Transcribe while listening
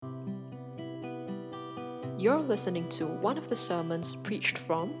You're listening to one of the sermons preached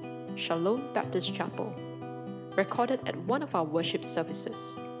from Shalom Baptist Chapel, recorded at one of our worship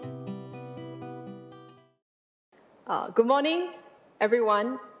services. Good morning,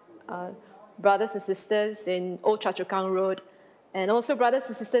 everyone, brothers and sisters in Old Choa Chu Kang Road, and also brothers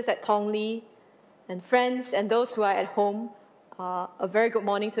and sisters at Tong Li, and friends and those who are at home. A very good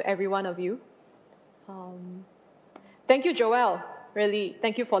morning to every one of you. Thank you, Joel. Really,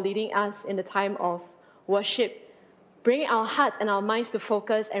 thank you for leading us in the time of worship, bringing our hearts and our minds to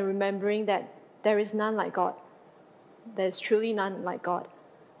focus and remembering that there is none like God. There is truly none like God.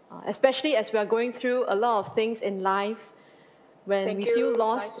 Especially as we are going through a lot of things in life, when we feel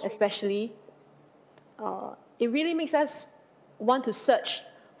lost especially, it really makes us want to search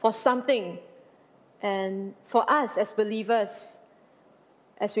for something. And for us as believers,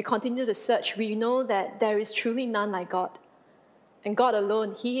 as we continue to search, we know that there is truly none like God. And God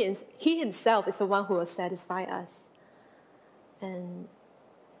alone, He Himself is the one who will satisfy us. And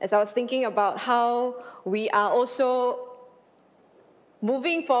as I was thinking about how we are also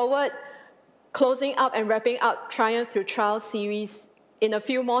moving forward, closing up and wrapping up Triumph Through Trial series in a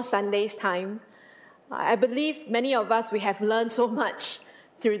few more Sundays' time, I believe many of us, we have learned so much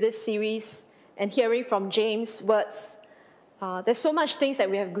through this series and hearing from James' words. There's so much things that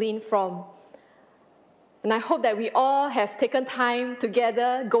we have gleaned from. And I hope that we all have taken time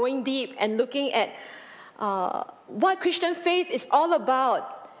together, going deep and looking at what Christian faith is all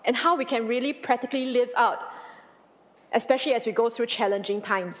about and how we can really practically live out, especially as we go through challenging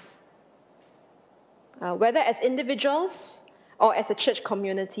times, whether as individuals or as a church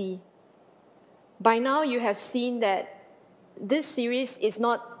community. By now, you have seen that this series is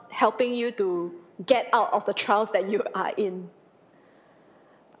not helping you to get out of the trials that you are in.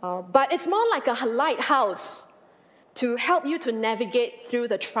 But it's more like a lighthouse to help you to navigate through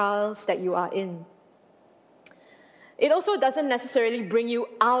the trials that you are in. It also doesn't necessarily bring you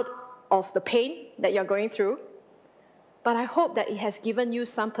out of the pain that you're going through, but I hope that it has given you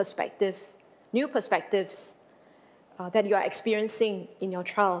some perspective, new perspectives that you are experiencing in your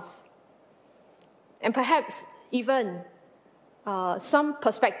trials. And perhaps even some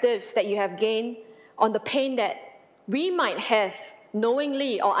perspectives that you have gained on the pain that we might have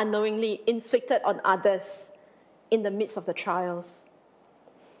knowingly or unknowingly inflicted on others in the midst of the trials.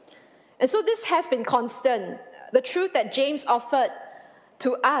 And so this has been constant. The truth that James offered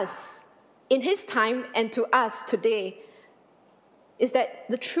to us in his time and to us today is that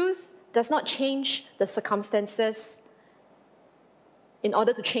the truth does not change the circumstances in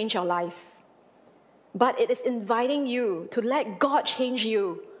order to change your life, but it is inviting you to let God change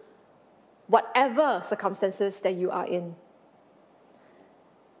you, whatever circumstances that you are in.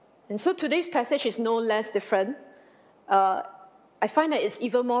 And so today's passage is no less different. I find that it's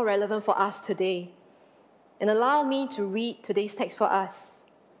even more relevant for us today. And allow me to read today's text for us.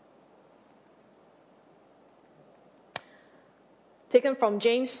 Taken from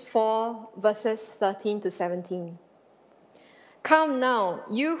James 4, verses 13 to 17. Come now,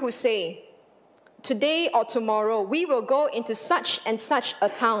 you who say, today or tomorrow we will go into such and such a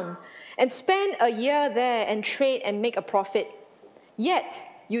town and spend a year there and trade and make a profit. Yet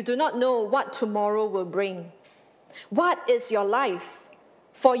you do not know what tomorrow will bring. What is your life?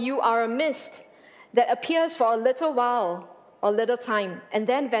 For you are a mist that appears for a little while or little time and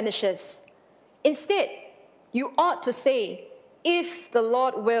then vanishes. Instead, you ought to say, if the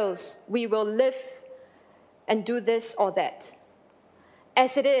Lord wills, we will live and do this or that.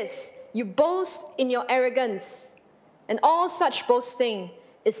 As it is, you boast in your arrogance, and all such boasting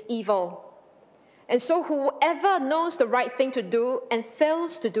is evil. And so whoever knows the right thing to do and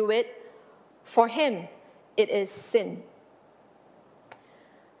fails to do it, for him it is sin.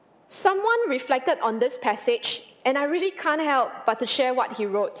 Someone reflected on this passage, and I really can't help but to share what he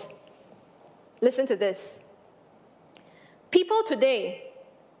wrote. Listen to this. People today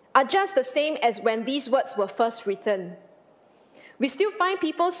are just the same as when these words were first written. We still find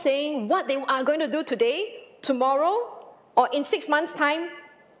people saying what they are going to do today, tomorrow, or in 6 months' time,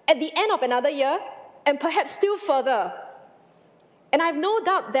 at the end of another year, and perhaps still further. And I have no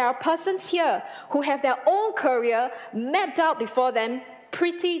doubt there are persons here who have their own career mapped out before them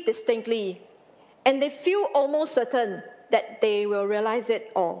pretty distinctly, and they feel almost certain that they will realize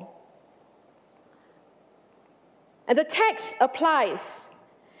it all. And the text applies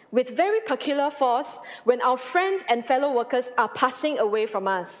with very peculiar force when our friends and fellow workers are passing away from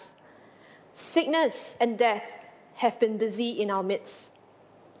us. Sickness and death have been busy in our midst.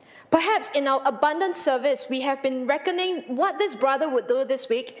 Perhaps in our abundant service, we have been reckoning what this brother would do this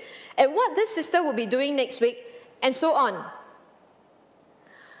week and what this sister will be doing next week, and so on.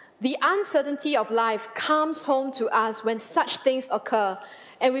 The uncertainty of life comes home to us when such things occur,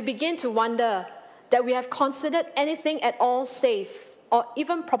 and we begin to wonder that we have considered anything at all safe or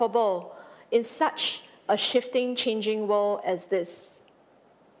even probable in such a shifting, changing world as this.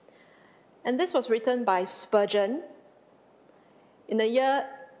 And this was written by Spurgeon in the year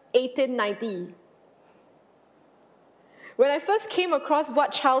 1890. When I first came across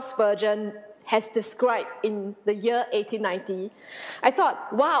what Charles Spurgeon has described in the year 1890, I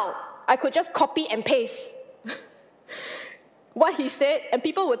thought, wow, I could just copy and paste what he said, and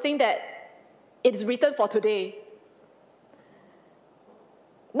people would think that it is written for today.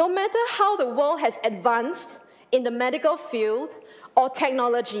 No matter how the world has advanced in the medical field or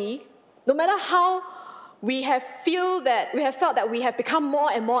technology, no matter how we have felt that we have become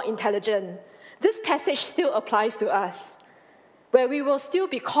more and more intelligent, this passage still applies to us, where we will still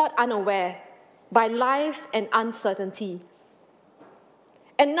be caught unaware by life and uncertainty.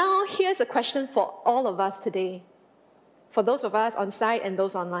 And now here's a question for all of us today, for those of us on site and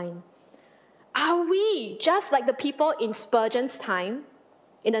those online. Are we just like the people in Spurgeon's time,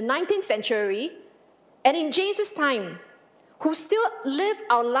 in the 19th century, and in James's time, who still live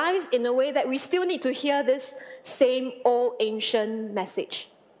our lives in a way that we still need to hear this same old ancient message?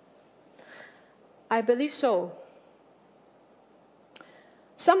 I believe so.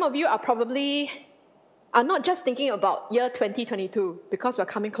 Some of you are not just thinking about year 2022, because we're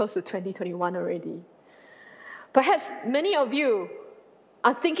coming close to 2021 already. Perhaps many of you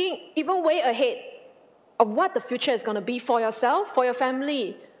are thinking even way ahead of what the future is going to be for yourself, for your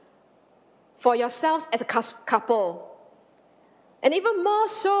family, for yourselves as a couple. And even more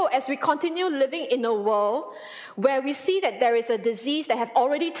so as we continue living in a world where we see that there is a disease that have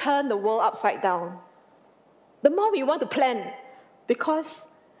already turned the world upside down. The more we want to plan, because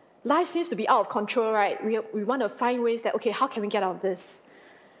life seems to be out of control, right? We want to find ways that, okay, how can we get out of this?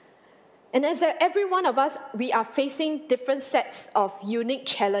 And as every one of us, we are facing different sets of unique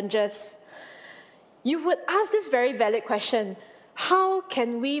challenges. You would ask this very valid question: how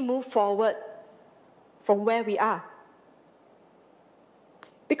can we move forward from where we are?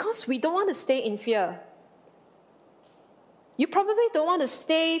 Because we don't want to stay in fear. You probably don't want to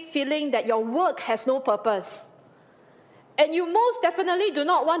stay feeling that your work has no purpose. And you most definitely do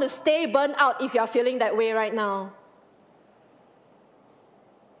not want to stay burnt out if you're feeling that way right now.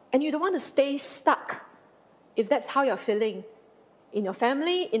 And you don't want to stay stuck if that's how you're feeling in your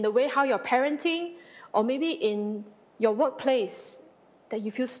family, in the way how you're parenting, or maybe in your workplace, that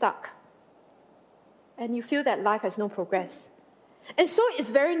you feel stuck and you feel that life has no progress. And so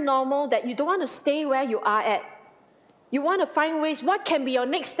it's very normal that you don't want to stay where you are at. You want to find ways, what can be your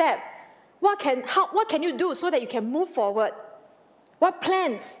next step? What can you do so that you can move forward? What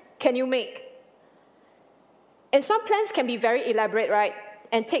plans can you make? And some plans can be very elaborate, right?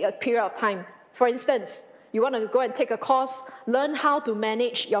 And take a period of time. For instance, you want to go and take a course, learn how to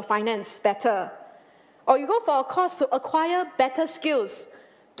manage your finance better. Or you go for a course to acquire better skills,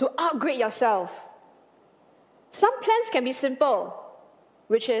 to upgrade yourself. Some plans can be simple,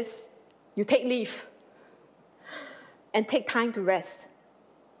 which is you take leave and take time to rest.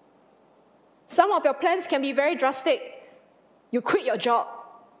 Some of your plans can be very drastic. You quit your job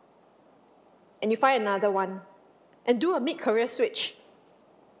and you find another one and do a mid-career switch.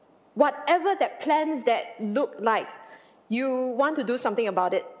 Whatever that plans that look like, you want to do something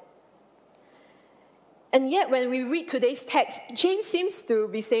about it. And yet when we read today's text, James seems to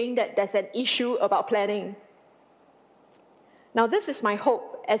be saying that there's an issue about planning. Now this is my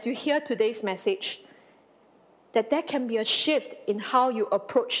hope as you hear today's message, that there can be a shift in how you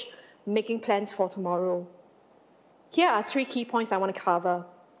approach making plans for tomorrow. Here are 3 key points I want to cover.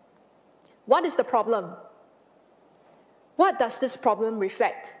 What is the problem? What does this problem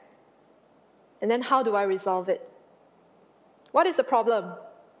reflect? And then how do I resolve it? What is the problem?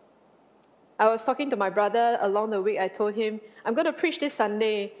 I was talking to my brother along the week. I told him, I'm going to preach this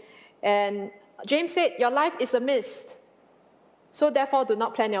Sunday. And James said, your life is a mist. So therefore, do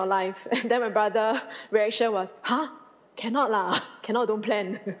not plan your life. And then my brother's reaction was, cannot lah. Cannot, don't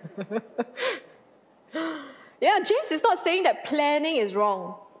plan. Yeah, James is not saying that planning is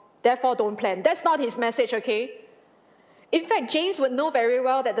wrong. Therefore, don't plan. That's not his message, okay? In fact, James would know very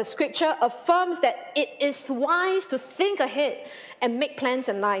well that the scripture affirms that it is wise to think ahead and make plans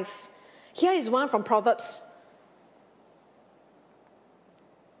in life. Here is one from Proverbs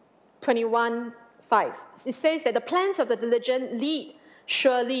 21:5. It says that the plans of the diligent lead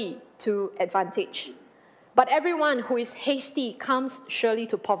surely to advantage, but everyone who is hasty comes surely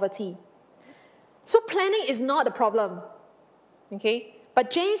to poverty. So planning is not the problem, okay?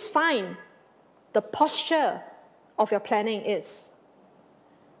 But James finds the posture of your planning is.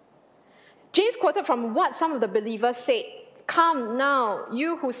 James quoted from what some of the believers said. Come now,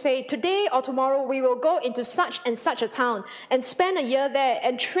 you who say, today or tomorrow we will go into such and such a town and spend a year there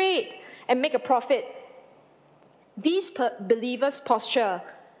and trade and make a profit. These believers' posture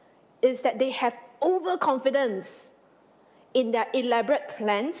is that they have overconfidence in their elaborate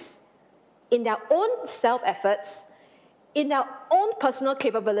plans, in their own self-efforts, in their own personal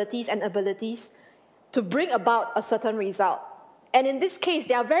capabilities and abilities to bring about a certain result. And in this case,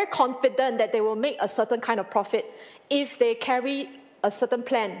 they are very confident that they will make a certain kind of profit if they carry a certain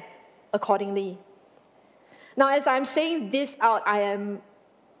plan accordingly. Now, as I'm saying this out, I'm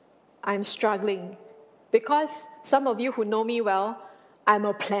struggling because some of you who know me well, I'm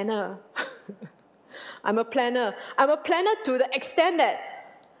a planner. I'm a planner. I'm a planner to the extent that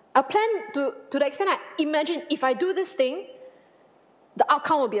to the extent I imagine if I do this thing, the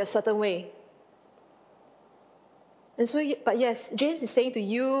outcome will be a certain way. And so, but yes, James is saying to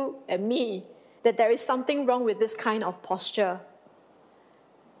you and me that there is something wrong with this kind of posture.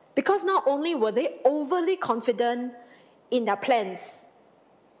 Because not only were they overly confident in their plans,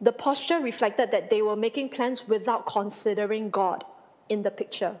 the posture reflected that they were making plans without considering God in the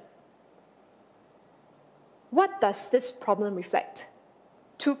picture. What does this problem reflect?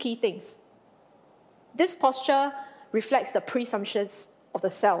 Two key things. This posture reflects the presumptions of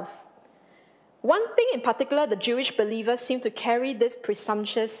the self. One thing in particular the Jewish believers seem to carry this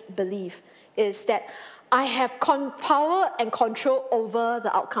presumptuous belief is that I have power and control over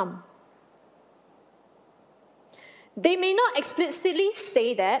the outcome. They may not explicitly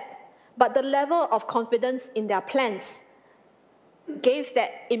say that, but the level of confidence in their plans gave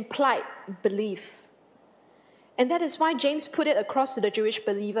that implied belief. And that is why James put it across to the Jewish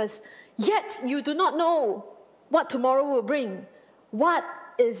believers, yet you do not know what tomorrow will bring. What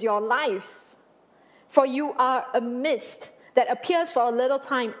is your life? For you are a mist that appears for a little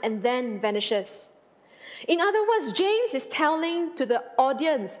time and then vanishes. In other words, James is telling to the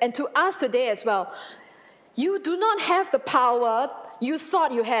audience and to us today as well, you do not have the power you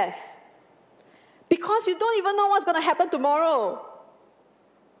thought you have. Because you don't even know what's going to happen tomorrow.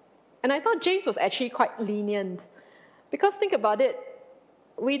 And I thought James was actually quite lenient. Because think about it,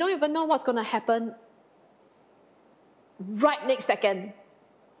 we don't even know what's going to happen right next second.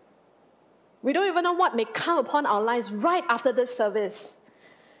 We don't even know what may come upon our lives right after this service.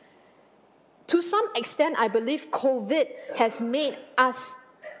 To some extent, I believe COVID has made us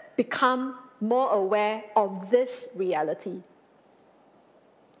become more aware of this reality.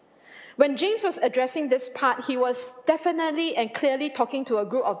 When James was addressing this part, he was definitely and clearly talking to a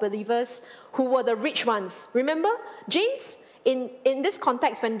group of believers who were the rich ones. Remember, James, in this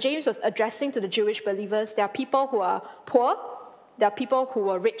context, when James was addressing to the Jewish believers, there are people who are poor, there are people who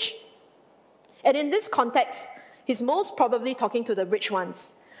are rich. And in this context, he's most probably talking to the rich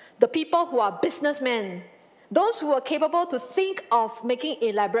ones, the people who are businessmen, those who are capable to think of making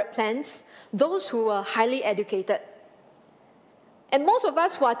elaborate plans, those who are highly educated. And most of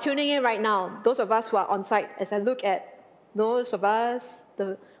us who are tuning in right now, those of us who are on site, as I look at those of us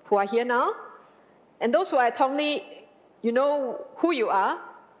who are here now, and those who are at Tongli, you know who you are,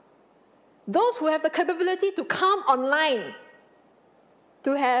 those who have the capability to come online,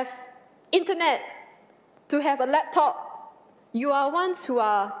 to have internet, to have a laptop, you are ones who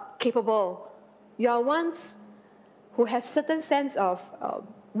are capable. You are ones who have certain sense of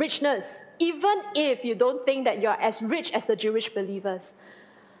richness, even if you don't think that you're as rich as the Jewish believers.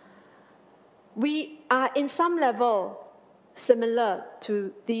 We are in some level similar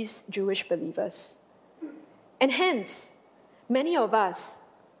to these Jewish believers. And hence, many of us,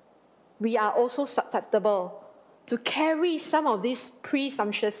 we are also susceptible to carry some of these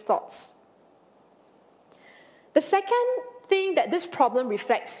presumptuous thoughts. The second thing that this problem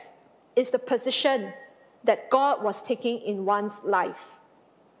reflects is the position that God was taking in one's life,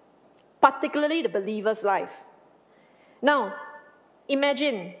 particularly the believer's life. Now,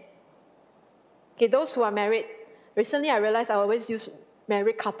 imagine, okay, those who are married, recently I realized I always use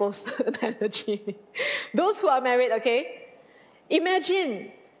married couples analogy. Those who are married, okay,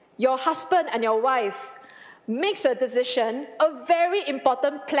 imagine your husband and your wife makes a decision, a very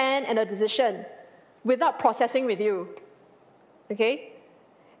important plan and a decision, without processing with you, okay?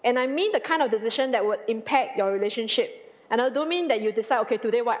 And I mean the kind of decision that would impact your relationship. And I don't mean that you decide, okay,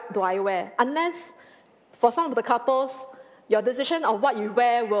 today what do I wear? Unless, for some of the couples, your decision of what you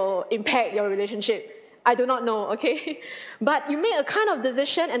wear will impact your relationship. I do not know, okay? But you make a kind of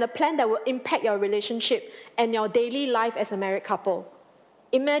decision and a plan that will impact your relationship and your daily life as a married couple.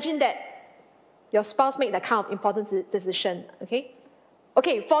 Imagine that your spouse made that kind of important decision, okay?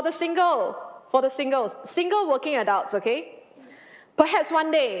 Okay, for the singles, single working adults, okay? Perhaps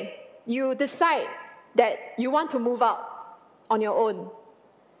one day, you decide that you want to move out on your own.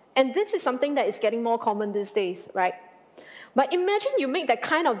 And this is something that is getting more common these days, right? But imagine you make that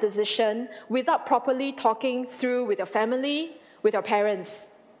kind of decision without properly talking through with your family, with your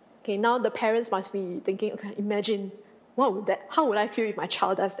parents. Okay, now the parents must be thinking, okay, imagine, how would I feel if my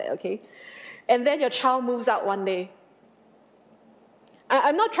child does that, okay? And then your child moves out one day.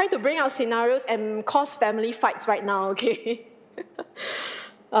 I'm not trying to bring out scenarios and cause family fights right now, okay?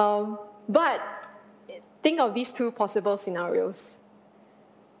 But think of these two possible scenarios.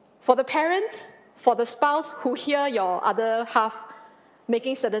 For the parents, for the spouse who hear your other half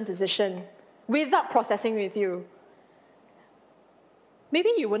making certain decision without processing with you,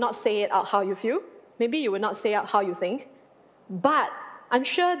 maybe you will not say it out how you feel. Maybe you will not say out how you think. But I'm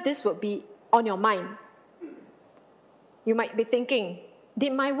sure this would be on your mind. You might be thinking,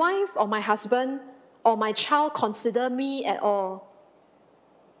 did my wife or my husband or my child consider me at all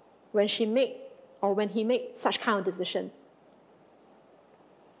when he made such kind of decision?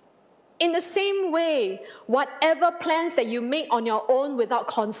 In the same way, whatever plans that you make on your own without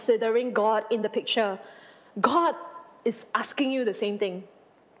considering God in the picture, God is asking you the same thing.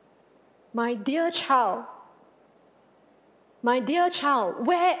 My dear child,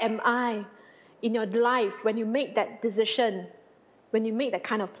 where am I in your life when you make that decision, when you make that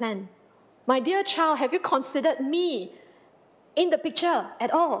kind of plan? My dear child, have you considered me in the picture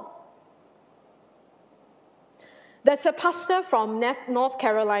at all? There's a pastor from North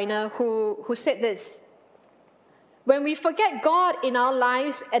Carolina who said this. When we forget God in our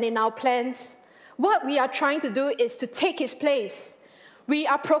lives and in our plans, what we are trying to do is to take His place. We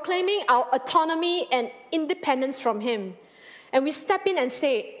are proclaiming our autonomy and independence from Him. And we step in and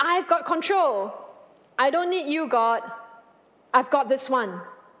say, I've got control. I don't need you, God. I've got this one,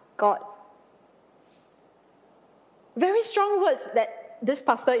 God. Very strong words that this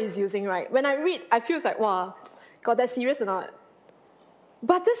pastor is using, right? When I read, I feel like, wow, God, that's serious or not?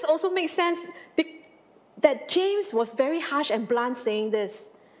 But this also makes sense that James was very harsh and blunt saying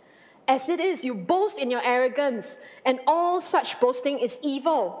this. As it is, you boast in your arrogance, and all such boasting is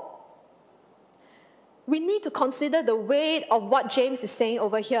evil. We need to consider the weight of what James is saying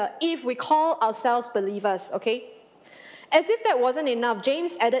over here if we call ourselves believers, okay? As if that wasn't enough,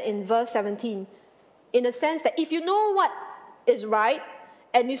 James added in verse 17, in the sense that if you know what is right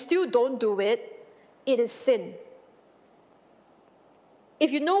and you still don't do it, it is sin.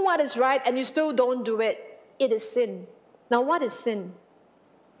 If you know what is right and you still don't do it, it is sin. Now, what is sin?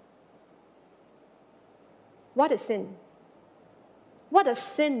 What is sin? What does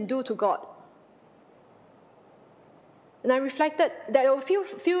sin do to God? And I reflected, there were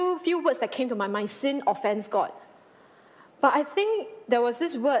a few words that came to my mind. Sin offends God. But I think there was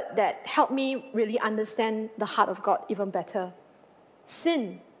this word that helped me really understand the heart of God even better.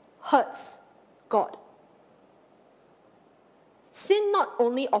 Sin hurts God. Sin not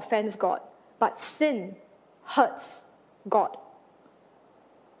only offends God, but sin hurts God.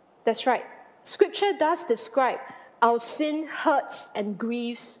 That's right. Scripture does describe our sin hurts and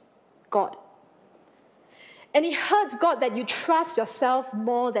grieves God. And it hurts God that you trust yourself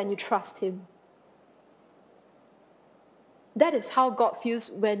more than you trust Him. That is how God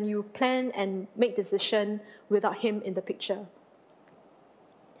feels when you plan and make decisions without Him in the picture.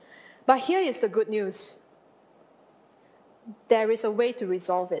 But here is the good news. There is a way to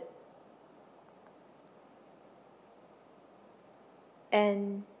resolve it.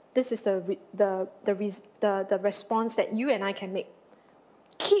 And this is the response that you and I can make.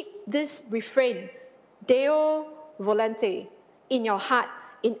 Keep this refrain, Deo volente, in your heart,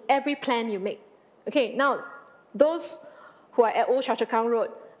 in every plan you make. Okay, now, those who are at Old Choa Chu Kang Road,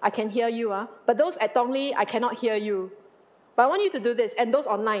 I can hear you. But those at Tong Li, I cannot hear you. But I want you to do this, and those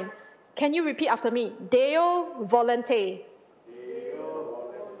online, can you repeat after me? Deo volente.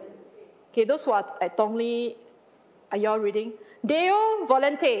 Okay, those who are at Tong Li, are you all reading? Deo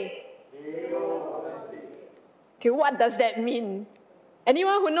volente. Okay, what does that mean?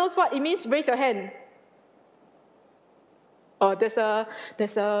 Anyone who knows what it means, raise your hand. Oh, there's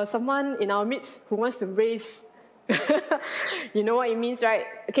someone in our midst who wants to raise. You know what it means, right?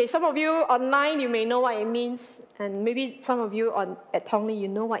 Okay, some of you online, you may know what it means, and maybe some of you at Tong Li, you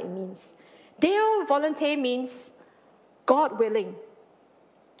know what it means. Deo volente means God willing,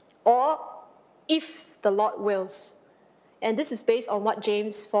 or if the Lord wills. And this is based on what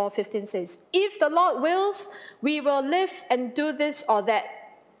James 4:15 says. If the Lord wills, we will live and do this or that.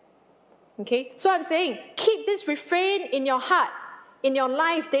 Okay? So I'm saying, keep this refrain in your heart, in your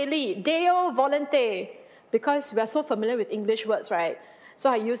life daily. Deo volente. Because we're so familiar with English words, right? So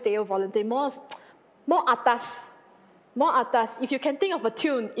I use Deo volente more atas. More atas. If you can think of a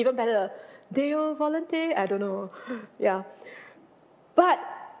tune, even better. Deo volante, I don't know. Yeah. But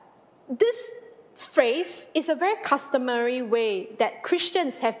this phrase is a very customary way that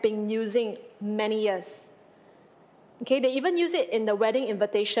Christians have been using many years. Okay, they even use it in the wedding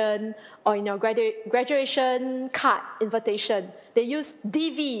invitation or in your graduation card invitation. They use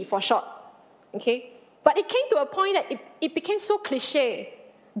DV for short. Okay, but it came to a point that it became so cliche.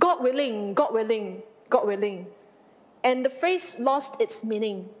 God willing, God willing, God willing. And the phrase lost its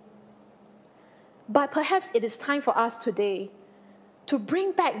meaning. But perhaps it is time for us today to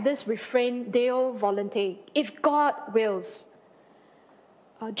bring back this refrain, Deo volente, if God wills.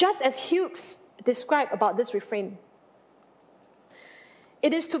 Just as Hughes described about this refrain,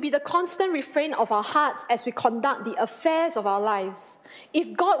 it is to be the constant refrain of our hearts as we conduct the affairs of our lives.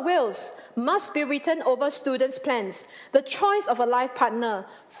 If God wills, must be written over students' plans, the choice of a life partner,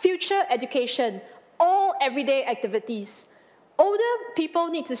 future education, all everyday activities. Older people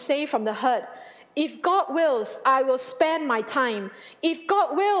need to say from the heart, if God wills, I will spend my time. If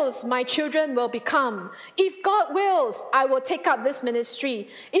God wills, my children will become. If God wills, I will take up this ministry.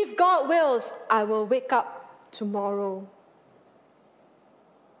 If God wills, I will wake up tomorrow.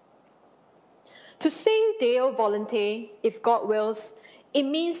 To say Deo volente, if God wills, it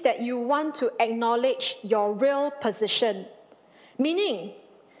means that you want to acknowledge your real position. Meaning,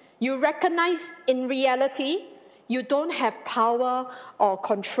 you recognize in reality, you don't have power or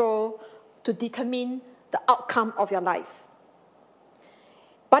control to determine the outcome of your life.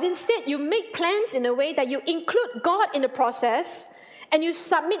 But instead, you make plans in a way that you include God in the process and you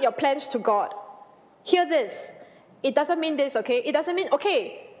submit your plans to God. Hear this. It doesn't mean this, okay? It doesn't mean,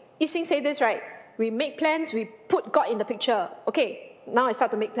 okay, Yixing say this, right? We make plans, we put God in the picture. Okay, now I start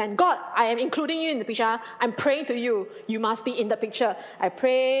to make plans. God, I am including you in the picture. I'm praying to you. You must be in the picture. I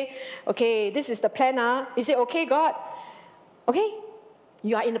pray, okay, this is the plan. Is it okay, God? Okay,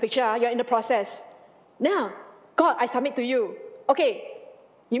 you are in the picture. You're in the process. Now, God, I submit to you. Okay,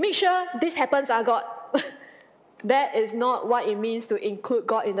 you make sure this happens, God. That is not what it means to include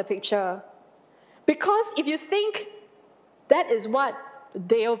God in the picture. Because if you think that is what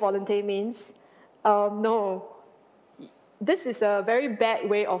Deo volente means, no. This is a very bad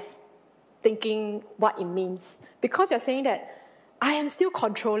way of thinking what it means. Because you're saying that I am still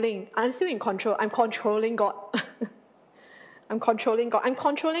controlling. I'm still in control. I'm controlling God. I'm controlling God. I'm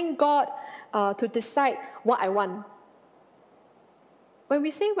controlling God to decide what I want. When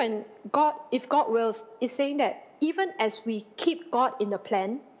we say if God wills, it's saying that even as we keep God in the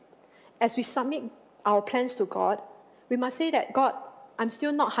plan, as we submit our plans to God, we must say that, God, I'm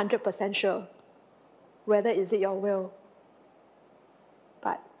still not 100% sure whether is it your will,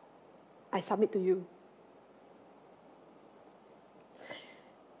 but I submit to you.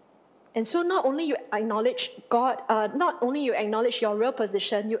 And so not only you acknowledge God, not only you acknowledge your real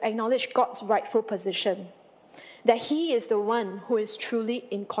position, you acknowledge God's rightful position, that He is the one who is truly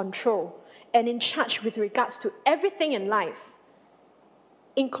in control and in charge with regards to everything in life,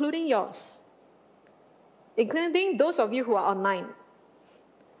 including yours, including those of you who are online.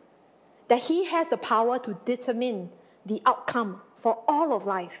 That He has the power to determine the outcome for all of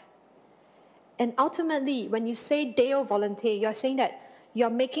life. And ultimately, when you say Deo volente, you're saying that you're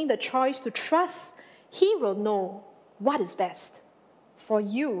making the choice to trust He will know what is best for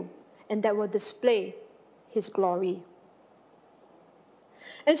you and that will display His glory.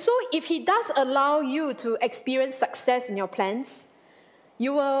 And so if He does allow you to experience success in your plans,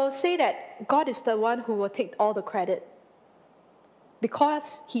 you will say that God is the one who will take all the credit,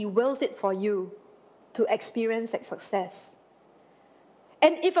 because He wills it for you to experience that success.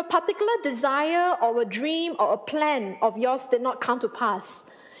 And if a particular desire or a dream or a plan of yours did not come to pass,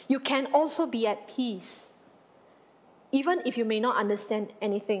 you can also be at peace, even if you may not understand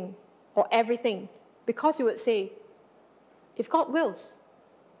anything or everything, because you would say, if God wills,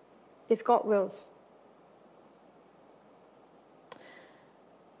 if God wills.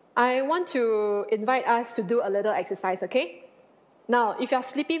 I want to invite us to do a little exercise, okay? Now, if you're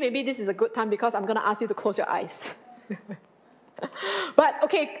sleepy, maybe this is a good time because I'm going to ask you to close your eyes. But,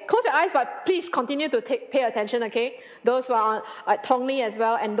 okay, close your eyes, but please continue to pay attention, okay? Those who are at Tongli as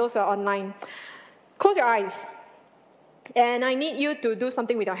well and those who are online. Close your eyes. And I need you to do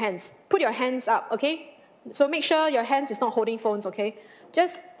something with your hands. Put your hands up, okay? So make sure your hands is not holding phones, okay?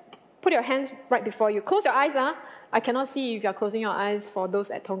 Just put your hands right before you. Close your eyes, I cannot see if you're closing your eyes for those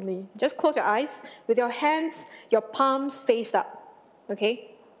at Tongli. Just close your eyes with your hands, your palms faced up.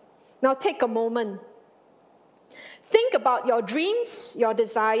 Okay? Now take a moment. Think about your dreams, your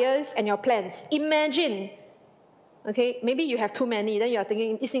desires, and your plans. Imagine, okay, maybe you have too many, then you're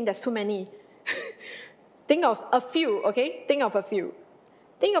thinking, Yixing, there's too many. Think of a few, okay? Think of a few.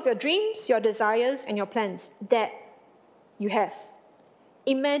 Think of your dreams, your desires, and your plans that you have.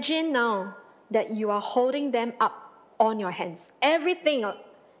 Imagine now that you are holding them up on your hands. Everything,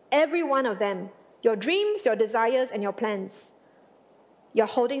 every one of them, your dreams, your desires, and your plans, you're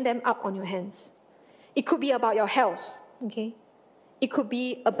holding them up on your hands. It could be about your health, okay? It could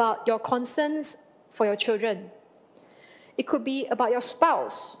be about your concerns for your children. It could be about your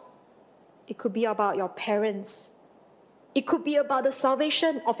spouse. It could be about your parents. It could be about the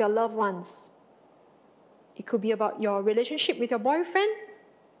salvation of your loved ones. It could be about your relationship with your boyfriend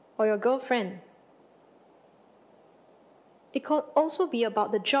or your girlfriend. It could also be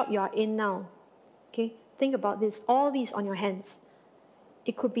about the job you are in now. Okay? Think about this, all these on your hands.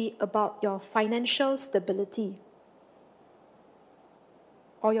 It could be about your financial stability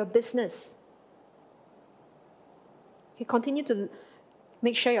or your business. Okay, continue to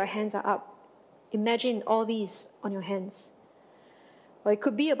make sure your hands are up. Imagine all these on your hands. Or it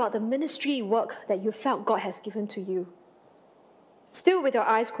could be about the ministry work that you felt God has given to you. Still with your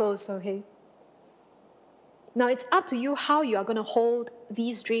eyes closed, okay? Now it's up to you how you are going to hold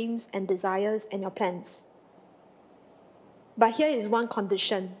these dreams and desires and your plans. But here is one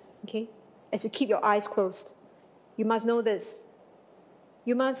condition, okay? As you keep your eyes closed, you must know this.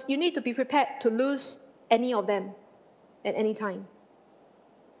 You need to be prepared to lose any of them at any time.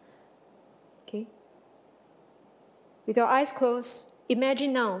 Okay? With your eyes closed,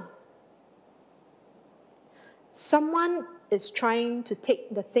 imagine now. Someone is trying to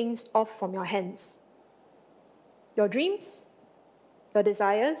take the things off from your hands. Your dreams, your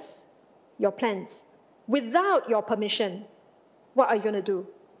desires, your plans. Without your permission, what are you going to do?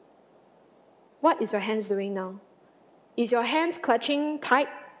 What is your hands doing now? Is your hands clutching tight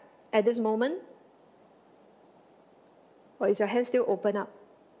at this moment? Or is your hand still open up?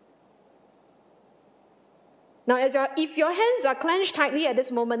 Now, if your hands are clenched tightly at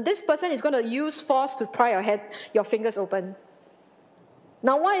this moment, this person is going to use force to pry your fingers open.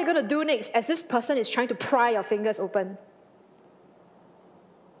 Now, what are you going to do next as this person is trying to pry your fingers open?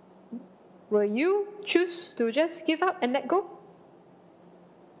 Will you choose to just give up and let go?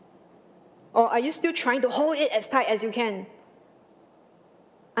 Or are you still trying to hold it as tight as you can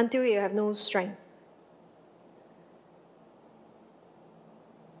until you have no strength?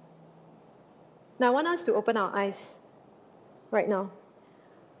 Now, I want us to open our eyes right now.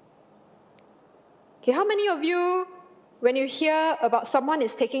 Okay, how many of you, when you hear about someone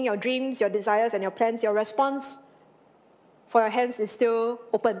is taking your dreams, your desires, and your plans, your response for your hands is still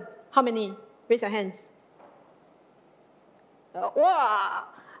open? How many? Raise your hands. Wow!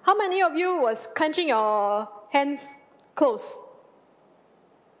 How many of you was clenching your hands close?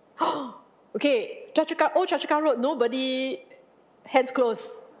 Okay, Old Choa Chu Kang Road, nobody hands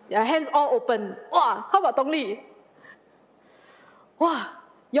closed. Yeah, hands all open. Wow, how about Tong Li? Wow,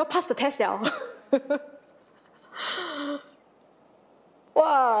 you all passed the test now.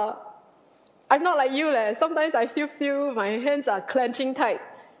 Wow, I'm not like you. Sometimes I still feel my hands are clenching tight.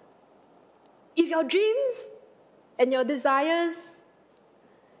 If your dreams and your desires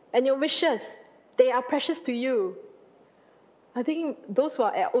and your wishes, they are precious to you, I think those who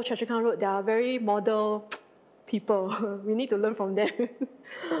are at Old Choa Chu Kang Road, they are very model people. We need to learn from them.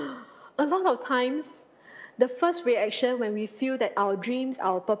 A lot of times, the first reaction when we feel that our dreams,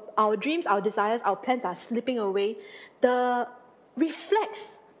 our desires, our plans are slipping away, the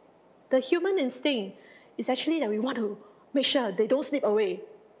reflex, the human instinct is actually that we want to make sure they don't slip away.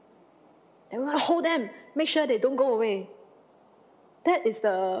 And we want to hold them, make sure they don't go away. That is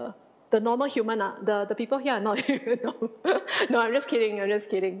the normal human. The people here are not. No, I'm just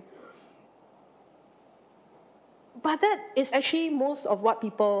kidding. But that is actually most of what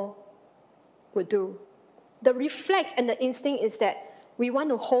people would do. The reflex and the instinct is that we want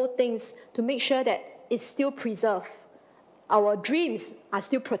to hold things to make sure that it's still preserved. Our dreams are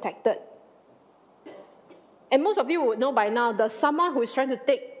still protected. And most of you would know by now that someone who is trying to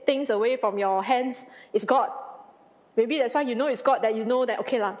take things away from your hands is God. Maybe that's why you know it's God, that you know that,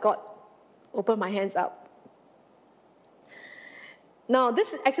 okay, God, open my hands up. Now,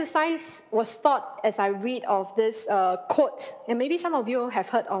 this exercise was taught as I read of this quote, and maybe some of you have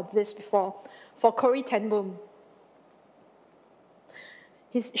heard of this before, for Corrie ten Boom.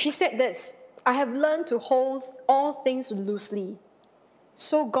 She said this: I have learned to hold all things loosely,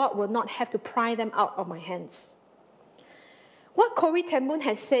 so God will not have to pry them out of my hands. What Corrie ten Boom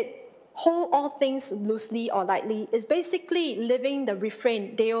has said, hold all things loosely or lightly, is basically living the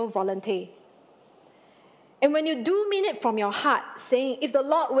refrain, Deo volente. And when you do mean it from your heart, saying, if the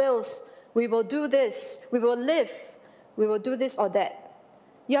Lord wills, we will do this, we will live, we will do this or that,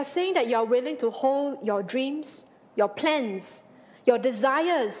 You are saying that you are willing to hold your dreams, your plans, your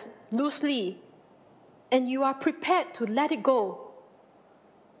desires loosely, and you are prepared to let it go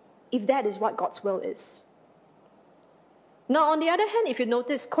if that is what God's will is. Now, on the other hand, if you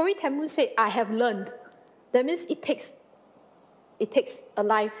notice, Corrie ten Boom said, I have learned. That means it takes a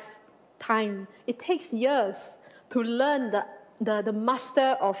lifetime. It takes years to learn the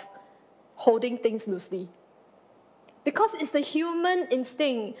master of holding things loosely. Because it's the human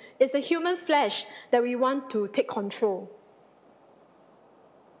instinct, it's the human flesh that we want to take control.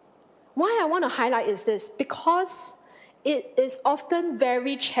 Why I want to highlight is this, because it is often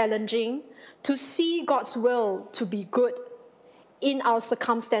very challenging to see God's will to be good in our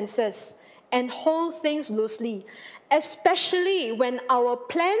circumstances and hold things loosely, especially when our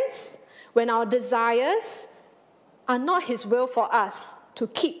plans, when our desires are not His will for us to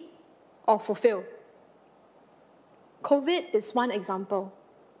keep or fulfill. COVID is one example.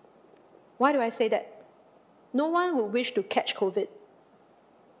 Why do I say that? No one would wish to catch COVID.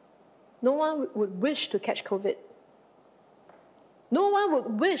 No one would wish to catch COVID. No one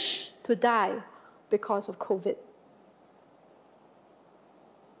would wish to die because of COVID.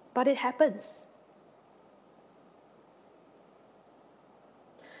 But it happens.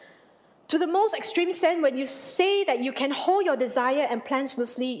 To the most extreme sense, when you say that you can hold your desire and plans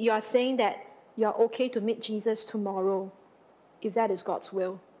loosely, you are saying that you are okay to meet Jesus tomorrow, if that is God's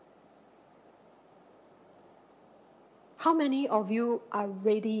will. How many of you are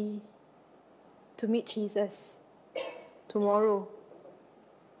ready to meet Jesus tomorrow?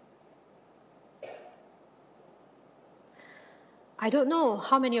 I don't know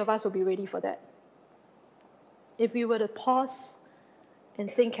how many of us will be ready for that. If we were to pause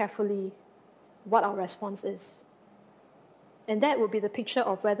and think carefully what our response is. And that would be the picture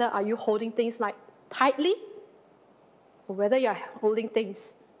of whether are you holding things like tightly or whether you're holding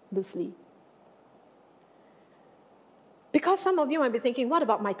things loosely. Because some of you might be thinking, what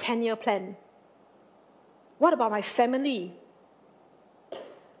about my 10-year plan? What about my family?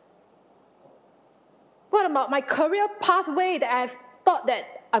 What about my career pathway that I've thought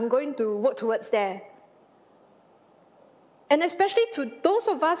that I'm going to work towards there? And especially to those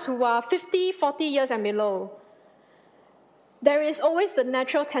of us who are 50, 40 years and below, there is always the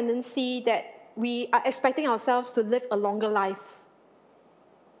natural tendency that we are expecting ourselves to live a longer life.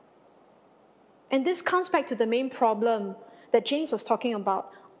 And this comes back to the main problem that James was talking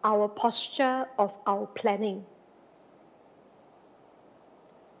about, our posture of our planning.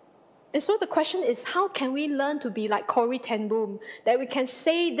 And so the question is, how can we learn to be like Corrie ten Boom, that we can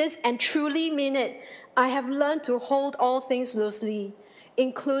say this and truly mean it? I have learned to hold all things loosely,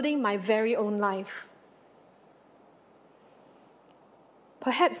 including my very own life.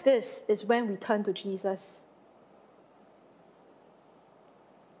 Perhaps this is when we turn to Jesus.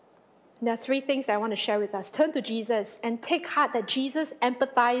 There are 3 things that I want to share with us. Turn to Jesus and take heart that Jesus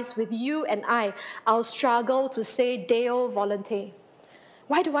empathized with you and I, our struggle to say Deo volente.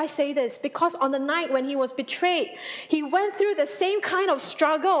 Why do I say this? Because on the night when He was betrayed, He went through the same kind of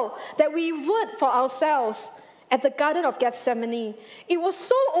struggle that we would for ourselves at the Garden of Gethsemane. It was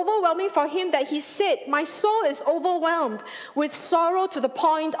so overwhelming for Him that He said, my soul is overwhelmed with sorrow to the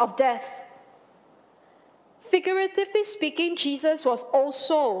point of death. Figuratively speaking, Jesus was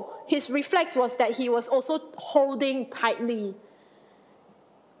also, His reflex was that He was also holding tightly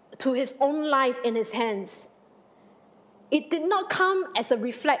to His own life in His hands. It did not come as a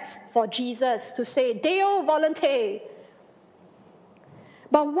reflex for Jesus to say, Deo volente.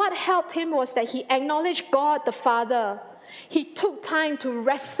 But what helped Him was that He acknowledged God the Father. He took time to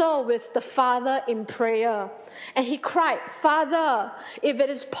wrestle with the Father in prayer. And He cried, Father, if it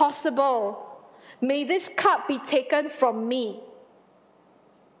is possible, may this cup be taken from me.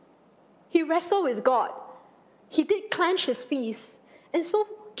 He wrestled with God. He did clench His fists. And so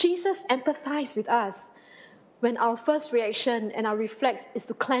Jesus empathized with us. When our first reaction and our reflex is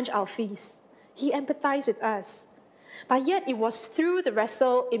to clench our fists, He empathized with us. But yet it was through the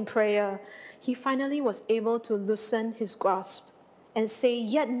wrestle in prayer, He finally was able to loosen His grasp and say,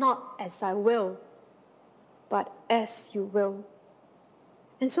 yet not as I will, but as you will.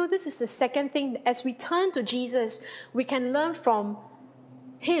 And so this is the second thing. As we turn to Jesus, we can learn from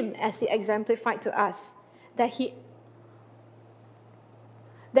Him as He exemplified to us, that He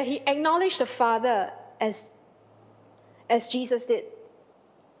acknowledged the Father as Jesus did,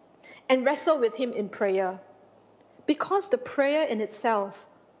 and wrestled with Him in prayer. Because the prayer in itself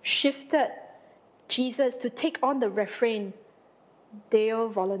shifted Jesus to take on the refrain, Deo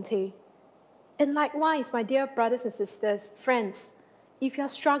volente. And likewise, my dear brothers and sisters, friends, if you're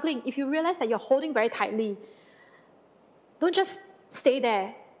struggling, if you realize that you're holding very tightly, don't just stay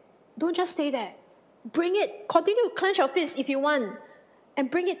there. Don't just stay there. Bring it. Continue to clench your fist if you want.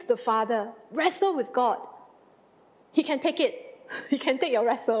 And bring it to the Father. Wrestle with God. He can take it. He can take your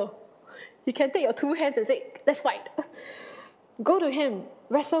wrestle. He can take your two hands and say, let's fight. Go to Him.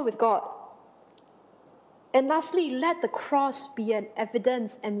 Wrestle with God. And lastly, let the cross be an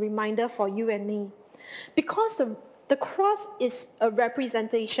evidence and reminder for you and me. Because the cross is a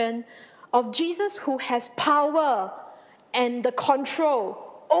representation of Jesus who has power and the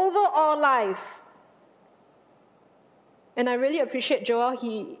control over all life. And I really appreciate Joel.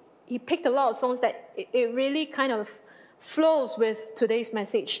 He picked a lot of songs that it really kind of flows with today's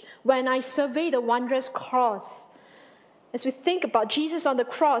message. When I survey the wondrous cross, as we think about Jesus on the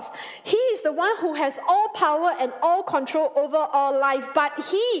cross, He is the one who has all power and all control over all life, but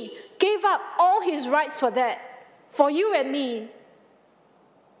He gave up all His rights for that, for you and me.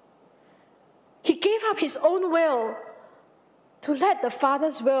 He gave up His own will to let the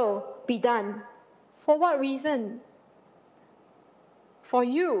Father's will be done. For what reason? For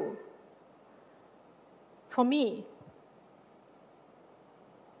you. For me.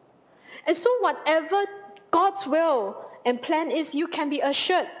 And so whatever God's will and plan is, you can be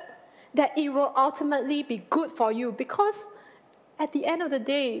assured that it will ultimately be good for you, because at the end of the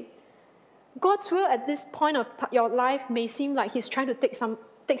day, God's will at this point of your life may seem like He's trying to take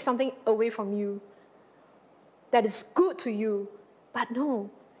something away from you that is good to you. But no,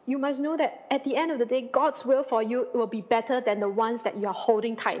 you must know that at the end of the day, God's will for you will be better than the ones that you are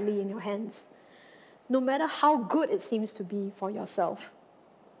holding tightly in your hands, no matter how good it seems to be for yourself.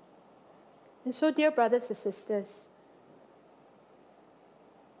 And so, dear brothers and sisters,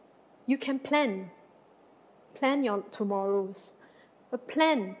 you can plan your tomorrows, but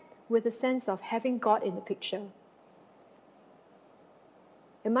plan with a sense of having God in the picture.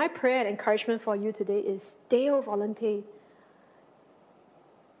 And my prayer and encouragement for you today is Deo Volente,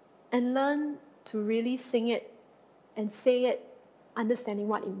 and learn to really sing it and say it, understanding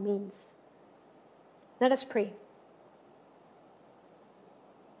what it means. Let us pray.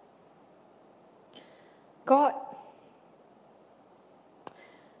 God,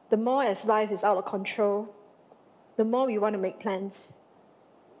 the more as life is out of control, the more we want to make plans,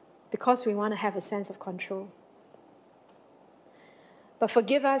 because we want to have a sense of control. But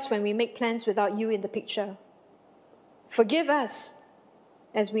forgive us when we make plans without you in the picture. Forgive us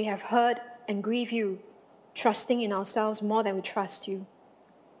as we have heard and grieve you, trusting in ourselves more than we trust you.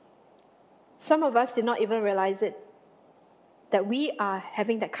 Some of us did not even realize it, that we are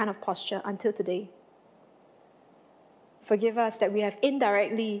having that kind of posture until today. Forgive us that we have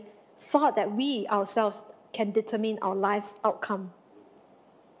indirectly thought that we ourselves can determine our life's outcome.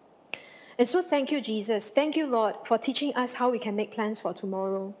 And so thank you, Jesus. Thank you, Lord, for teaching us how we can make plans for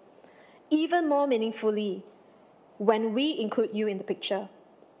tomorrow, even more meaningfully when we include you in the picture.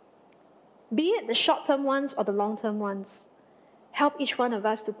 Be it the short-term ones or the long-term ones, help each one of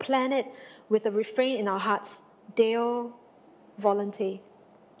us to plan it with a refrain in our hearts, Deo Volente,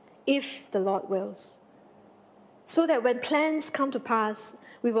 if the Lord wills. So that when plans come to pass,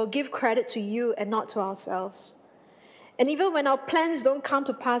 we will give credit to you and not to ourselves. And even when our plans don't come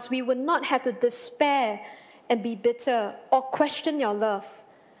to pass, we will not have to despair and be bitter or question your love.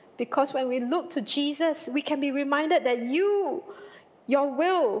 Because when we look to Jesus, we can be reminded that your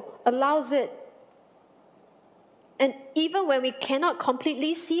will allows it. And even when we cannot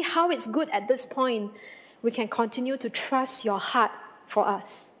completely see how it's good at this point, we can continue to trust your heart for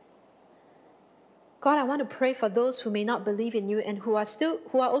us. God, I want to pray for those who may not believe in you and who are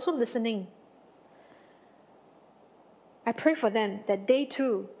also listening. I pray for them that they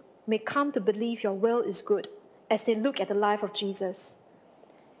too may come to believe your will is good as they look at the life of Jesus.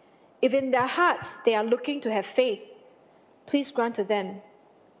 If in their hearts they are looking to have faith, please grant to them,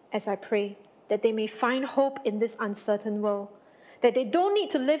 as I pray, that they may find hope in this uncertain world, that they don't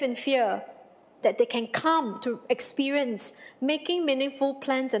need to live in fear, that they can come to experience making meaningful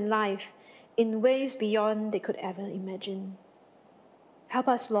plans in life in ways beyond they could ever imagine. Help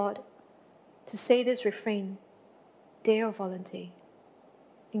us, Lord, to say this refrain, Deo Volente.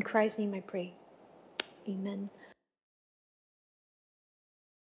 In Christ's name I pray. Amen.